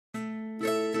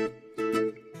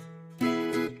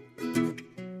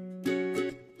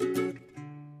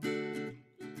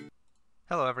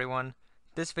Hello everyone.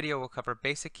 This video will cover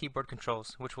basic keyboard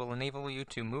controls, which will enable you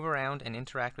to move around and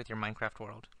interact with your Minecraft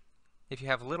world. If you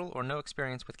have little or no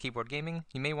experience with keyboard gaming,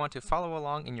 you may want to follow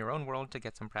along in your own world to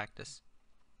get some practice.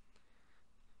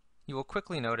 You will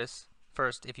quickly notice,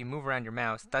 first, if you move around your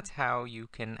mouse, that's how you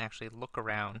can actually look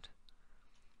around.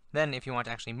 Then, if you want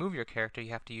to actually move your character,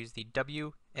 you have to use the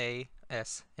W, A,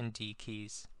 S, and D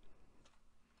keys.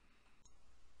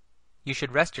 You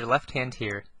should rest your left hand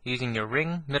here, using your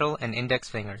ring, middle, and index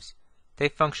fingers. They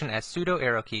function as pseudo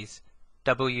arrow keys,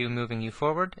 W moving you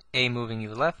forward, A moving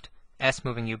you left, S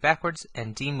moving you backwards,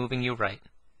 and D moving you right.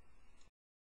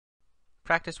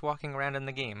 Practice walking around in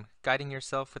the game, guiding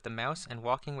yourself with the mouse and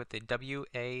walking with the W,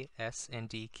 A, S, and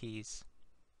D keys.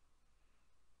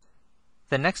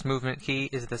 The next movement key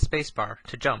is the spacebar,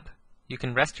 to jump. You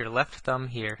can rest your left thumb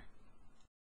here.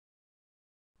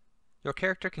 Your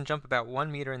character can jump about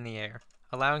 1 meter in the air,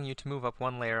 allowing you to move up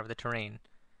one layer of the terrain.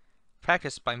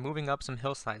 Practice by moving up some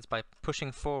hillsides by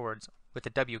pushing forwards with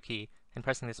the W key and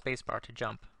pressing the spacebar to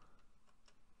jump.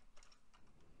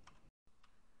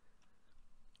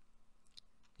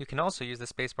 You can also use the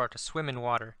spacebar to swim in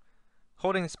water.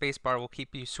 Holding the spacebar will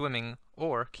keep you swimming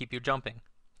or keep you jumping.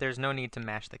 There is no need to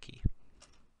mash the key.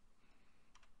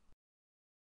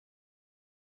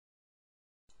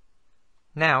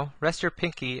 Now, rest your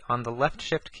pinky on the left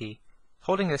shift key.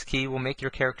 Holding this key will make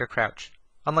your character crouch.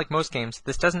 Unlike most games,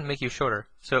 this doesn't make you shorter,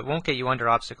 so it won't get you under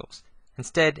obstacles.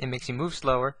 Instead, it makes you move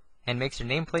slower, and makes your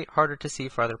nameplate harder to see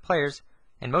for other players,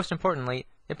 and most importantly,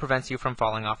 it prevents you from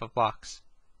falling off of blocks.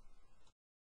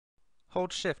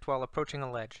 Hold shift while approaching a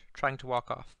ledge, trying to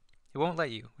walk off. It won't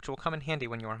let you, which will come in handy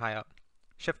when you are high up.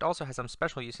 Shift also has some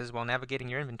special uses while navigating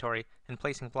your inventory and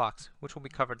placing blocks, which will be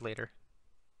covered later.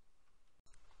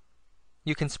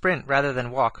 You can sprint rather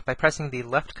than walk by pressing the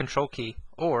left control key,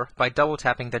 or by double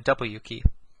tapping the W key.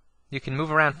 You can move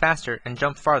around faster and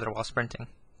jump farther while sprinting.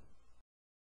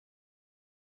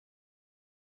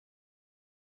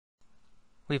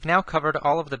 We've now covered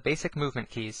all of the basic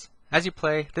movement keys. As you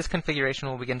play, this configuration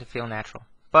will begin to feel natural.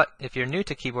 But if you're new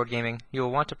to keyboard gaming, you will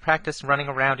want to practice running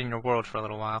around in your world for a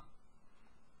little while.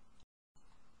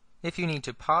 If you need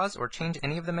to pause or change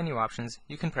any of the menu options,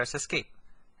 you can press Escape.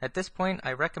 At this point,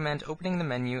 I recommend opening the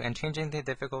menu and changing the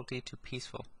difficulty to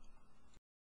Peaceful.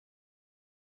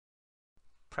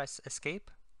 Press Escape,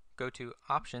 go to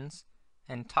Options,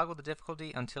 and toggle the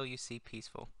difficulty until you see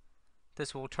Peaceful.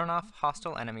 This will turn off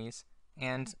hostile enemies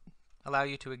and allow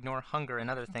you to ignore hunger and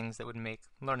other things that would make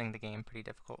learning the game pretty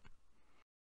difficult.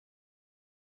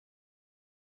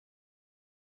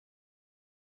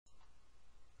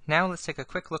 Now let's take a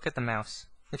quick look at the mouse.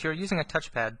 If you're using a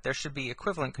touchpad, there should be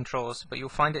equivalent controls, but you'll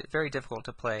find it very difficult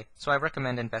to play, so I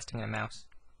recommend investing in a mouse.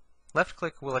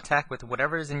 Left-click will attack with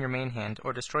whatever is in your main hand,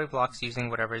 or destroy blocks using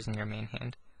whatever is in your main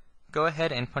hand. Go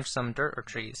ahead and punch some dirt or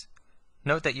trees.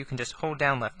 Note that you can just hold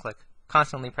down left-click.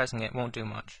 Constantly pressing it won't do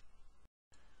much.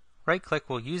 Right-click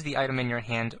will use the item in your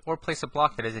hand, or place a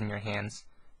block that is in your hands.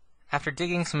 After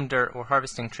digging some dirt or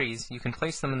harvesting trees, you can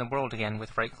place them in the world again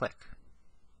with right-click.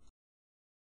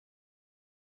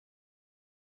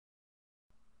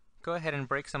 Go ahead and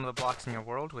break some of the blocks in your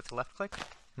world with left-click,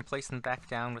 and place them back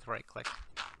down with right-click.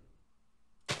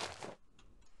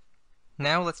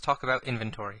 Now let's talk about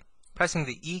inventory. Pressing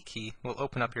the E key will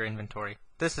open up your inventory.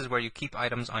 This is where you keep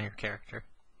items on your character.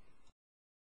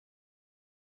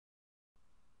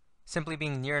 Simply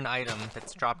being near an item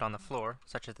that's dropped on the floor,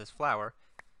 such as this flower,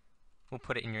 will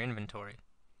put it in your inventory.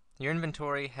 Your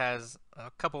inventory has a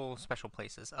couple special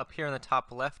places. Up here in the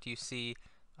top left you see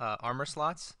armor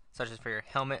slots, such as for your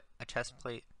helmet, a chest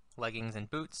plate, leggings, and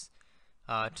boots.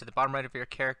 To the bottom right of your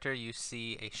character you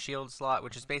see a shield slot,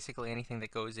 which is basically anything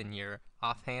that goes in your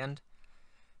offhand.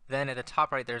 Then at the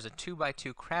top right there's a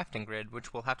 2x2 crafting grid,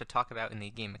 which we'll have to talk about in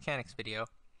the game mechanics video.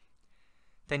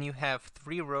 Then you have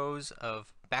 3 rows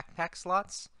of backpack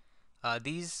slots.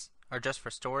 These are just for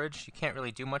storage. You can't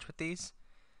really do much with these.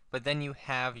 But then you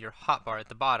have your hotbar at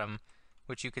the bottom,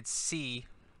 which you could see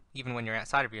even when you're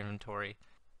outside of your inventory.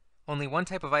 Only one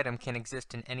type of item can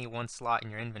exist in any one slot in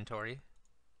your inventory,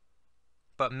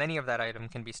 but many of that item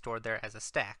can be stored there as a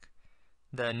stack.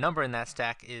 The number in that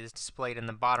stack is displayed in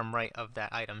the bottom right of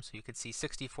that item, so you could see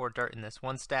 64 dirt in this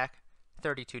one stack,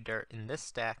 32 dirt in this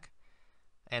stack,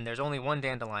 and there's only one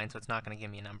dandelion, so it's not going to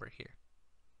give me a number here.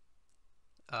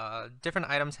 Different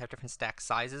items have different stack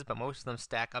sizes, but most of them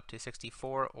stack up to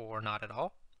 64 or not at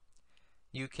all.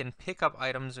 You can pick up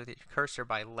items with your cursor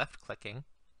by left-clicking.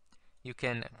 You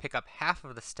can pick up half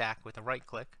of the stack with a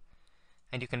right-click,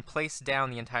 and you can place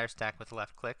down the entire stack with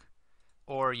left-click,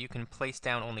 or you can place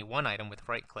down only one item with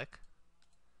right-click.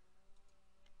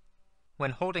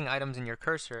 When holding items in your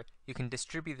cursor, you can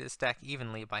distribute the stack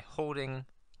evenly by holding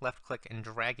left-click and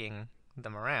dragging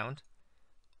them around,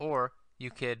 or you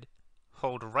could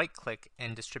hold right-click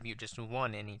and distribute just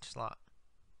one in each slot.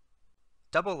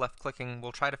 Double left-clicking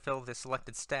will try to fill the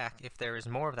selected stack if there is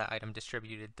more of that item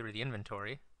distributed through the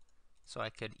inventory, so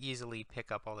I could easily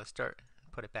pick up all this dirt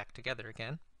and put it back together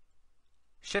again.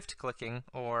 Shift-clicking,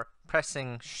 or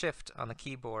pressing Shift on the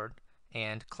keyboard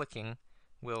and clicking,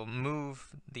 will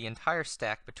move the entire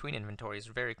stack between inventories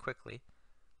very quickly.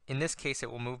 In this case, it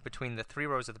will move between the 3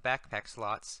 rows of the backpack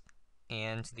slots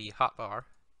and the hotbar,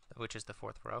 which is the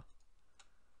 4th row.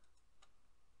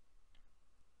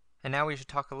 And now we should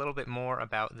talk a little bit more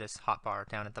about this hotbar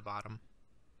down at the bottom.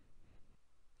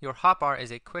 Your hotbar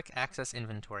is a quick access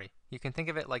inventory. You can think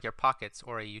of it like your pockets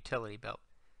or a utility belt.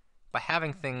 By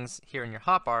having things here in your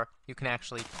hotbar, you can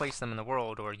actually place them in the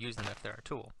world or use them if they're a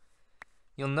tool.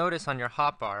 You'll notice on your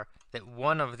hotbar that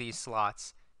one of these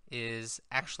slots is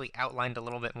actually outlined a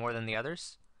little bit more than the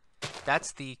others.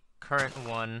 That's the current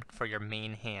one for your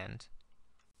main hand.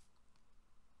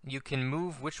 You can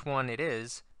move which one it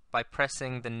is by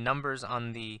pressing the numbers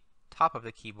on the top of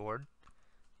the keyboard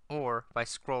or by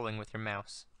scrolling with your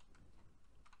mouse.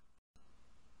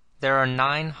 There are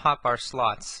 9 hotbar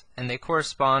slots, and they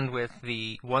correspond with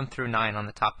the 1 through 9 on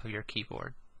the top of your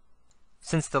keyboard.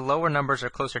 Since the lower numbers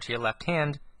are closer to your left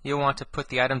hand, you'll want to put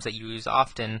the items that you use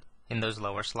often in those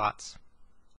lower slots.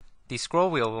 The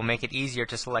scroll wheel will make it easier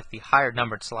to select the higher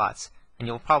numbered slots, and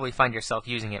you'll probably find yourself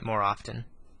using it more often.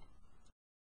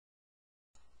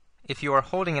 If you are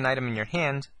holding an item in your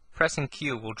hand, pressing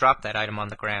Q will drop that item on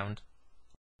the ground.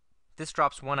 This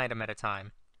drops one item at a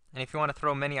time, and if you want to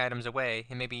throw many items away,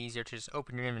 it may be easier to just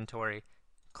open your inventory,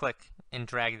 click, and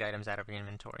drag the items out of your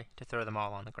inventory to throw them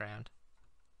all on the ground.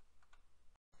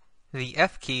 The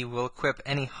F key will equip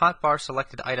any hotbar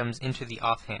selected items into the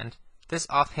offhand. This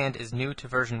offhand is new to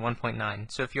version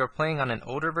 1.9, so if you are playing on an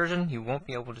older version, you won't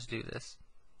be able to do this.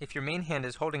 If your main hand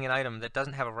is holding an item that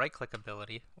doesn't have a right-click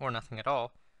ability, or nothing at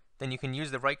all, then you can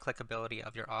use the right-click ability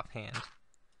of your offhand.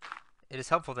 It is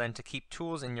helpful then to keep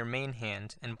tools in your main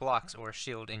hand and blocks or a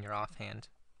shield in your offhand.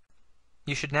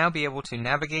 You should now be able to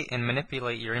navigate and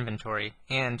manipulate your inventory,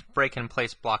 and break and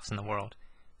place blocks in the world.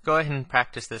 Go ahead and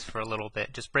practice this for a little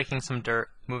bit, just breaking some dirt,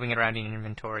 moving it around in your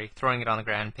inventory, throwing it on the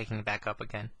ground, picking it back up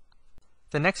again.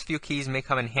 The next few keys may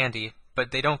come in handy,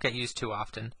 but they don't get used too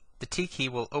often. The T key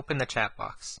will open the chat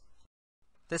box.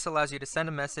 This allows you to send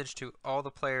a message to all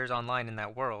the players online in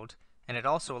that world, and it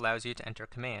also allows you to enter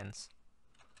commands.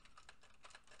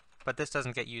 But this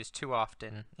doesn't get used too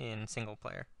often in single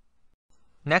player.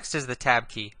 Next is the Tab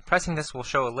key. Pressing this will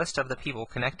show a list of the people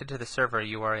connected to the server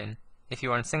you are in. If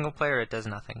you are in single player, it does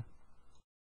nothing.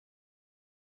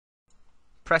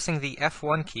 Pressing the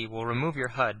F1 key will remove your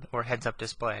HUD, or heads-up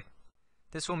display.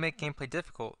 This will make gameplay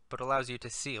difficult, but allows you to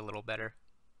see a little better.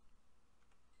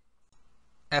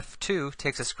 F2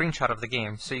 takes a screenshot of the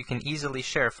game, so you can easily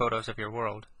share photos of your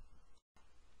world.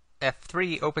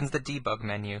 F3 opens the debug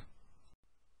menu.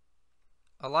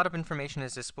 A lot of information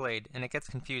is displayed, and it gets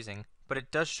confusing, but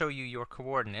it does show you your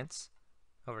coordinates,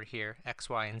 over here, X,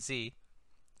 Y, and Z,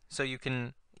 so you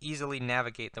can easily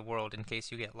navigate the world in case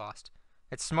you get lost.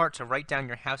 It's smart to write down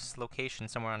your house's location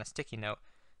somewhere on a sticky note,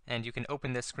 and you can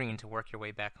open this screen to work your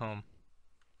way back home.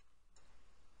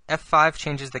 F5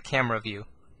 changes the camera view.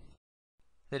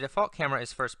 The default camera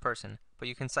is first person, but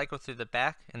you can cycle through the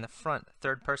back and the front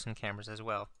third-person cameras as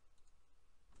well.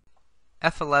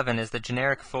 F11 is the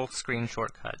generic full screen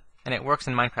shortcut, and it works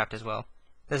in Minecraft as well.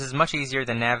 This is much easier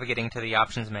than navigating to the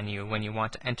options menu when you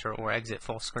want to enter or exit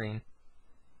full screen.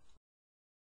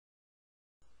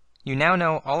 You now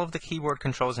know all of the keyboard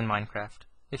controls in Minecraft.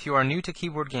 If you are new to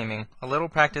keyboard gaming, a little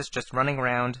practice just running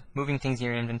around, moving things in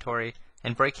your inventory,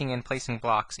 and breaking and placing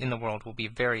blocks in the world will be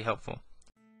very helpful.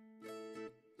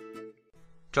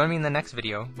 Join me in the next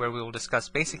video where we will discuss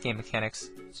basic game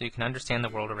mechanics so you can understand the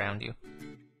world around you.